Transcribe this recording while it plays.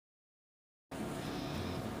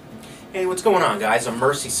Hey, what's going on, guys? I'm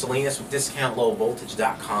Mercy Salinas with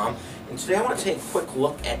DiscountLowVoltage.com, and today I want to take a quick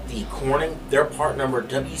look at the Corning, their part number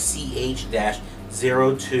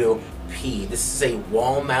wch-02p. This is a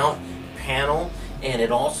wall mount panel, and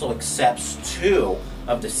it also accepts two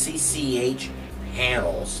of the CCH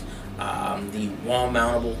panels, the wall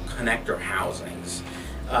mountable connector housings.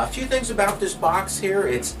 A few things about this box here.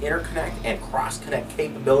 Its interconnect and cross-connect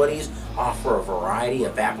capabilities offer a variety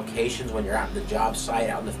of applications when you're out in the job site,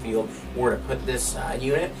 out in the field, where to put this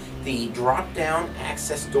unit. The drop-down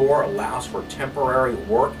access door allows for temporary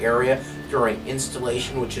work area during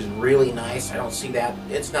installation, which is really nice. I don't see that.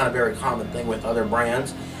 It's not a very common thing with other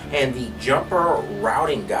brands. And the jumper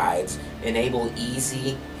routing guides enable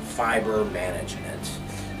easy fiber management.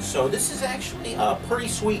 So this is actually a pretty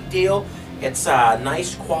sweet deal. It's a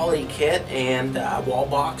nice quality kit and wall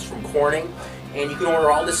box from Corning, and you can order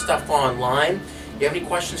all this stuff online. If you have any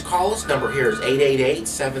questions, call us. Number here is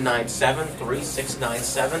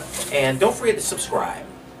 888-797-3697, and don't forget to subscribe.